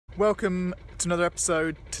Welcome to another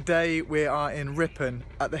episode. Today we are in Ripon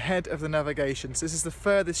at the head of the navigation. So this is the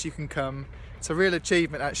furthest you can come. It's a real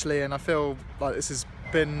achievement actually, and I feel like this has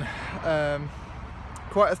been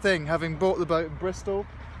quite a thing, having bought the boat in Bristol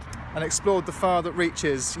and explored the far that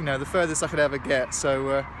reaches, you know, the furthest I could ever get.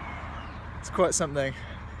 So it's quite something.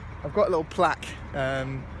 I've got a little plaque. I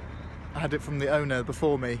had it from the owner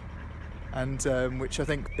before me, and which I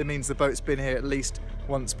think it means the boat's been here at least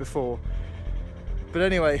once before. But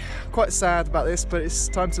anyway, quite sad about this, but it's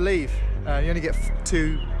time to leave. You only get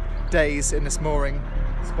 2 days in this mooring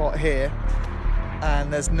spot here,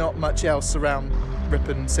 and there's not much else around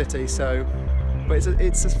Ripon city. So, but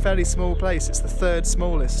it's a fairly small place. It's the 3rd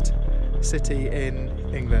smallest city in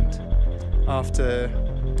England, after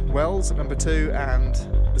Wells at number 2 and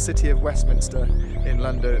the city of Westminster in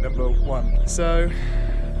London at number 1. So,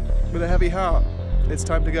 with a heavy heart, it's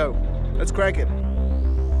time to go. Let's crank it.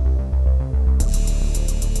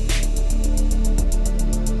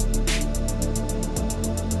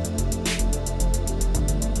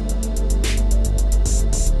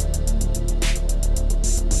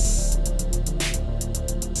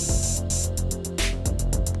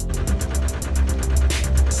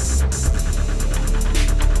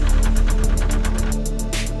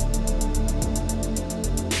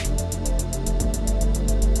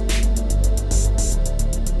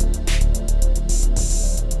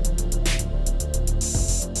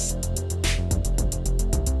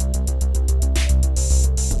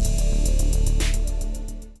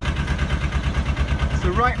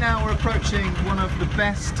 Right now we're approaching one of the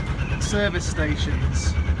best service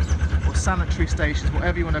stations, or sanitary stations,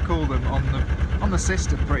 whatever you want to call them, on the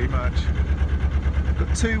system pretty much. We've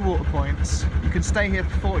got 2 water points. You can stay here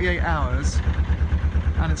for 48 hours,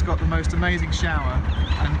 and it's got the most amazing shower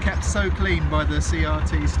and kept so clean by the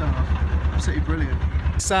CRT staff. Absolutely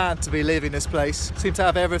brilliant. Sad to be leaving this place. Seem to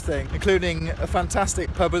have everything, including a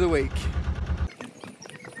fantastic pub of the week.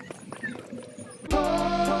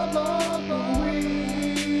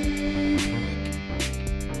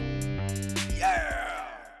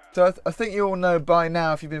 So I think you all know by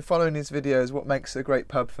now, if you've been following these videos, what makes a great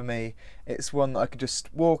pub for me. It's one that I could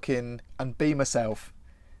just walk in and be myself.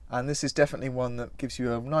 And this is definitely one that gives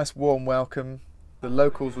you a nice warm welcome. The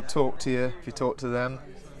locals will talk to you if you talk to them.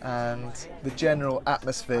 And the general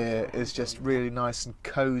atmosphere is just really nice and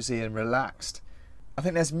cosy and relaxed. I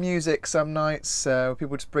think there's music some nights, where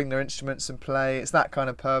people just bring their instruments and play. It's that kind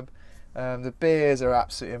of pub. The beers are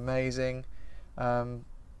absolutely amazing.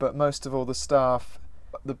 But most of all, the staff,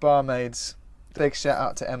 the barmaids. Big shout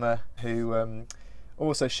out to Emma, who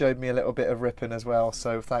also showed me a little bit of Ripon as well,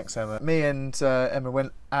 so thanks Emma. Me and Emma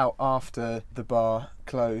went out after the bar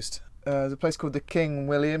closed. There's a place called the King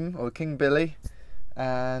William, or the King Billy,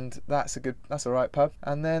 and that's a right pub.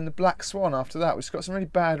 And then the Black Swan after that, which got some really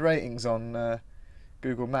bad ratings on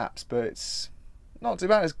Google Maps, but it's not too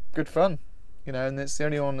bad. It's good fun, you know, and it's the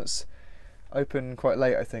only one that's open quite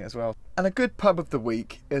late, I think, as well. And a good pub of the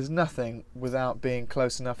week is nothing without being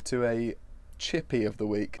close enough to a chippy of the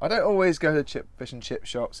week. I don't always go to fish and chip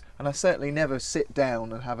shops, and I certainly never sit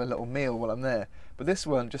down and have a little meal while I'm there, but this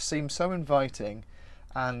one just seems so inviting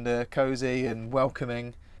and cosy and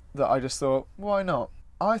welcoming that I just thought, why not?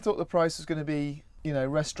 I thought the price was going to be, you know,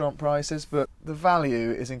 restaurant prices, but the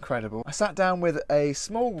value is incredible. I sat down with a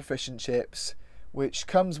small fish and chips, which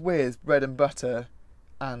comes with bread and butter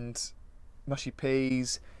and mushy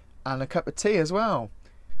peas and a cup of tea as well.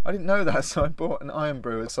 I didn't know that, so I bought an iron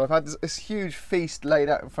brewer. So I've had this huge feast laid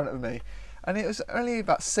out in front of me, and it was only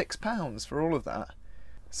about £6 for all of that.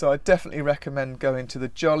 So I definitely recommend going to the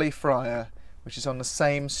Jolly Friar, which is on the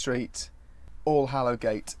same street,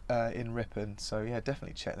 Allhallowgate, in Ripon. So yeah,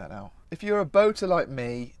 definitely check that out. If you're a boater like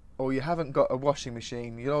me, or you haven't got a washing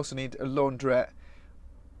machine, you'll also need a laundrette.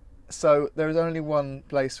 So there is only one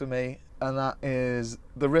place for me, and that is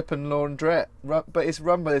the Ripon Laundrette, but it's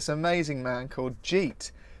run by this amazing man called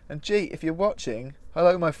Jeet. And Jeet, if you're watching,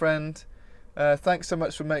 hello my friend, thanks so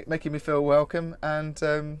much for making me feel welcome, and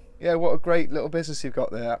yeah, what a great little business you've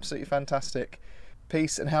got there, absolutely fantastic.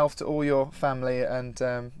 Peace and health to all your family, and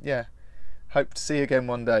yeah, hope to see you again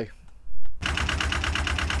one day.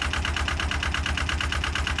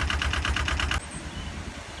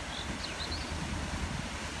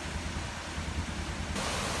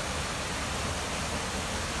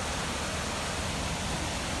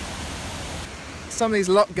 Some of these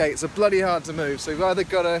lock gates are bloody hard to move, so you've either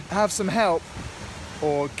got to have some help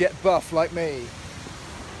or get buff like me.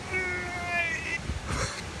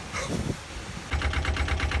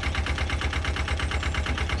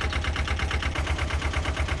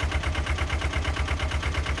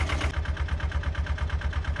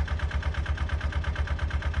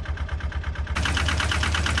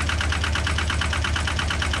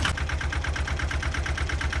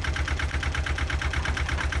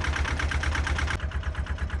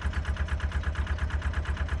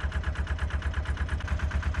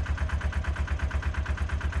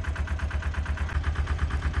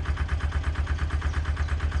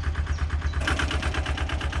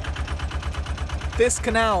 This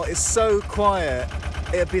canal is so quiet,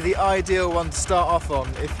 it'd be the ideal one to start off on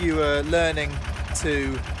if you were learning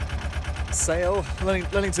to sail,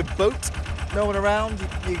 learning to boat, no one around,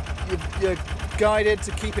 you're guided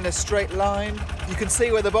to keep in a straight line. You can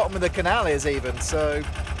see where the bottom of the canal is even, so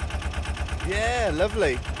yeah,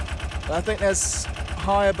 lovely. And I think there's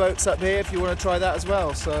hire boats up here if you want to try that as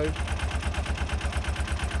well, so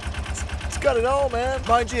it's got it all, man.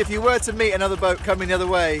 Mind you, if you were to meet another boat coming the other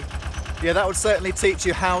way, yeah, that would certainly teach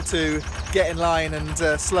you how to get in line and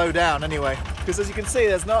slow down anyway, because as you can see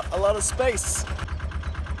there's not a lot of space.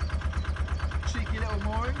 Cheeky little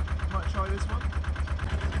mooring, might try this one.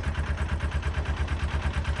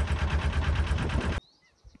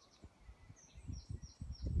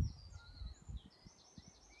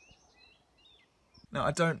 Now,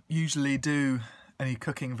 I don't usually do any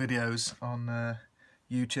cooking videos on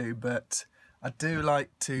YouTube, but I do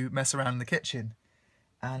like to mess around in the kitchen.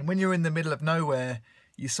 And when you're in the middle of nowhere,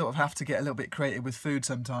 you sort of have to get a little bit creative with food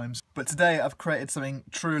sometimes. But today I've created something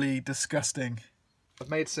truly disgusting.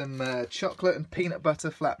 I've made some chocolate and peanut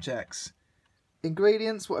butter flapjacks.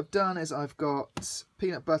 Ingredients, what I've done is I've got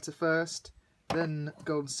peanut butter first, then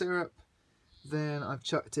golden syrup, then I've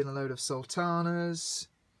chucked in a load of sultanas,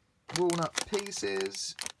 walnut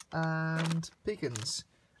pieces and pecans,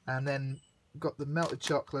 and then got the melted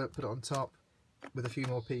chocolate, put it on top with a few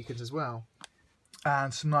more pecans as well,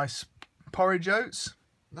 and some nice porridge oats.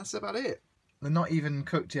 That's about it. They're not even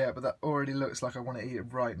cooked yet, but that already looks like I want to eat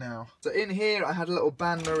it right now. So in here I had a little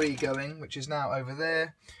bain-marie going, which is now over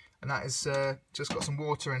there, and that is just got some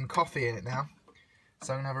water and coffee in it now.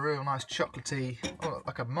 So I'm gonna have a real nice chocolatey, oh,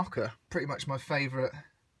 like a mocha, pretty much my favourite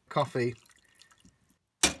coffee.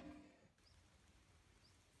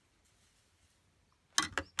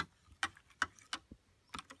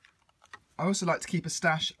 I also like to keep a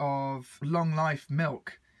stash of long life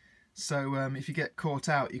milk, so if you get caught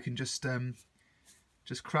out you can just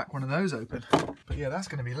crack one of those open. But yeah, that's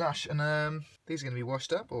going to be lush, and these are going to be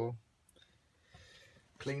washed up or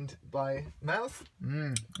cleaned by mouth.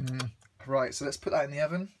 Right, so let's put that in the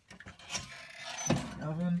oven.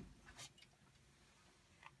 And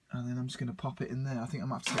then I'm just going to pop it in there. I think I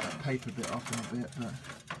might have to take that paper bit off in a bit, but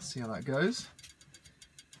let's see how that goes.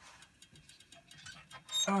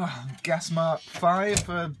 Oh, gas mark 5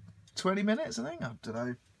 for 20 minutes, I think. I don't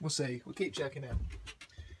know. We'll see. We'll keep checking it.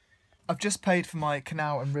 I've just paid for my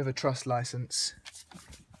Canal and River Trust licence.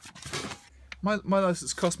 My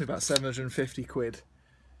licence cost me about 750 quid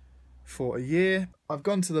for a year. I've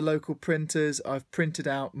gone to the local printers. I've printed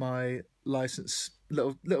out my licence,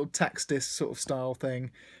 little tax disc sort of style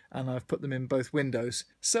thing, and I've put them in both windows.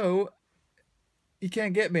 So you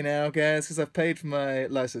can't get me now, guys, because I've paid for my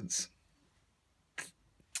licence.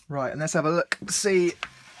 Right, and let's have a look, see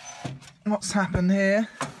what's happened here.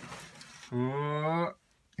 Whoa,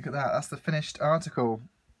 look at that, that's the finished article.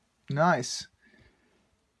 Nice.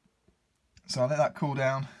 So I'll let that cool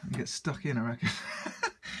down and get stuck in, I reckon.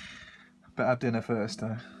 Better have dinner first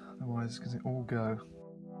though, otherwise because it all go.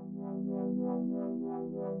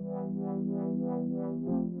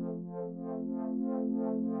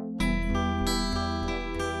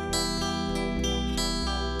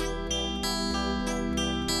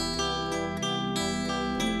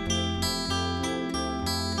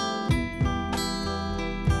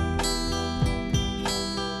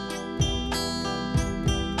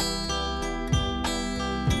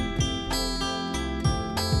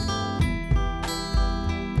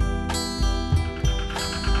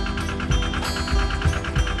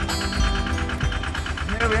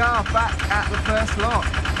 Here we are, back at the first lock,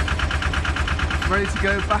 ready to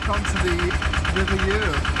go back onto the River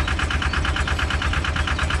Ure.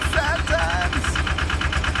 Sad times!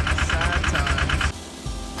 Sad times.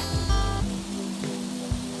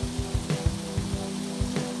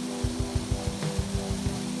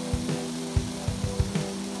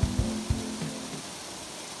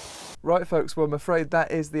 Right folks, well I'm afraid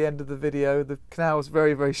that is the end of the video. The canal was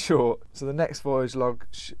very, very short, so the next voyage log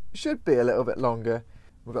should be a little bit longer.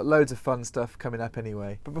 We've got loads of fun stuff coming up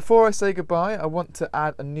anyway. But before I say goodbye, I want to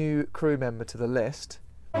add a new crew member to the list.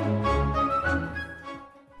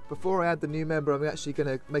 Before I add the new member, I'm actually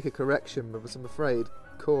going to make a correction, because I'm afraid,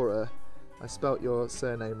 Cora, I spelt your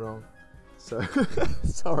surname wrong. So,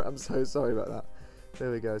 sorry, I'm so sorry about that.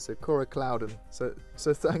 There we go, so Cora Clouden. So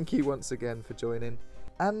thank you once again for joining.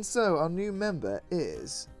 And so, our new member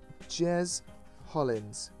is Jez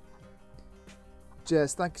Hollins.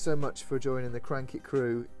 Jez, thank you so much for joining the Crank It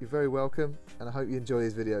crew. You're very welcome, and I hope you enjoy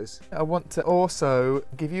these videos. I want to also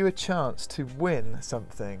give you a chance to win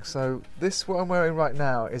something. So this, what I'm wearing right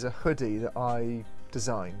now, is a hoodie that I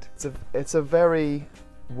designed. It's a very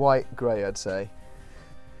white grey, I'd say,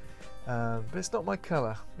 but it's not my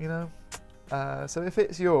colour, you know. So if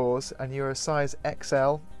it's yours and you're a size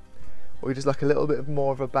XL, or you just like a little bit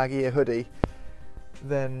more of a baggier hoodie,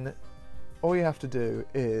 then all you have to do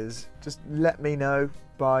is just let me know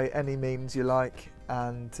by any means you like,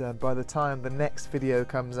 and by the time the next video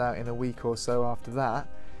comes out in a week or so after that,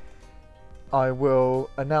 I will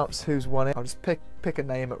announce who's won it. I'll just pick a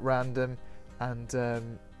name at random,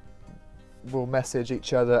 and we'll message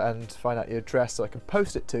each other and find out your address so I can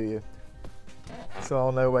post it to you, so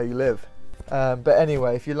I'll know where you live. But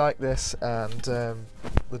anyway, if you like this and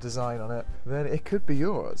the design on it, then it could be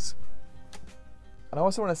yours. And I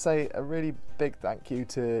also want to say a really big thank you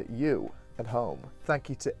to you at home. Thank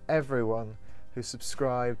you to everyone who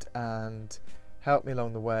subscribed and helped me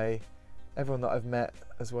along the way, everyone that I've met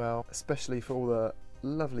as well, especially for all the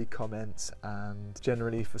lovely comments and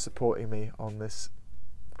generally for supporting me on this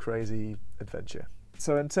crazy adventure.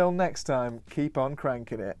 So until next time, keep on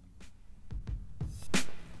cranking it.